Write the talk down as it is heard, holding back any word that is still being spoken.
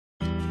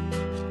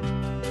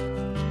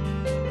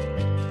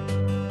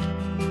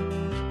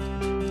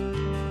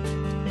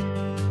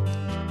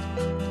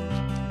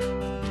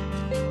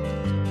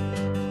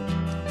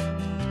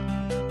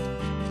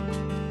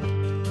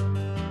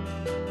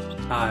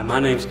Hi, my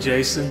name's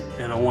Jason,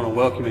 and I want to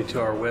welcome you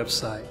to our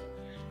website.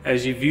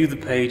 As you view the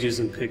pages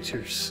and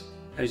pictures,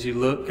 as you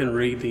look and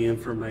read the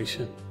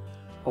information,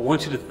 I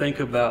want you to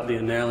think about the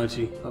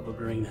analogy of a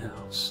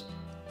greenhouse.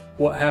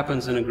 What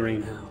happens in a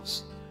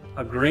greenhouse?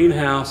 A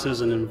greenhouse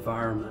is an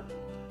environment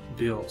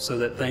built so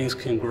that things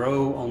can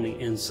grow on the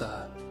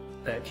inside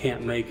that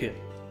can't make it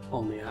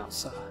on the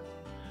outside.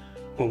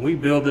 When we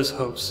build this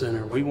Hope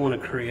Center, we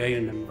want to create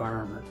an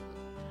environment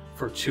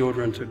for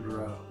children to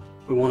grow.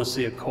 We want to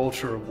see a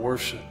culture of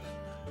worship.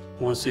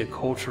 We want to see a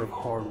culture of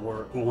hard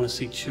work. We want to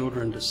see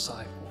children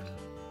discipled.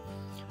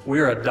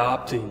 We're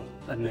adopting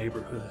a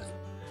neighborhood.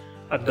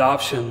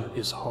 Adoption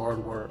is hard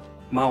work.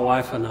 My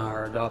wife and I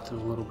are adopting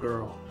a little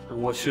girl,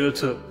 and what should have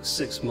took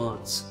 6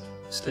 months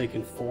is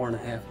taking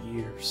 4.5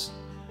 years.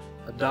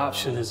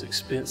 Adoption is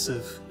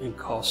expensive and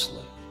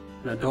costly,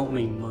 and I don't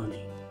mean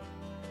money.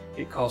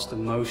 It costs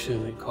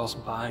emotion, it costs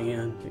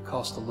buy-in, it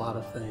costs a lot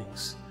of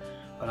things.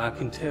 But I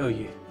can tell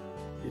you,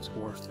 it's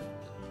worth it.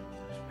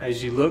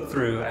 As you look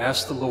through,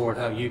 ask the Lord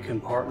how you can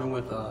partner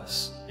with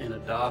us in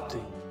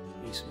adopting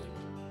these people.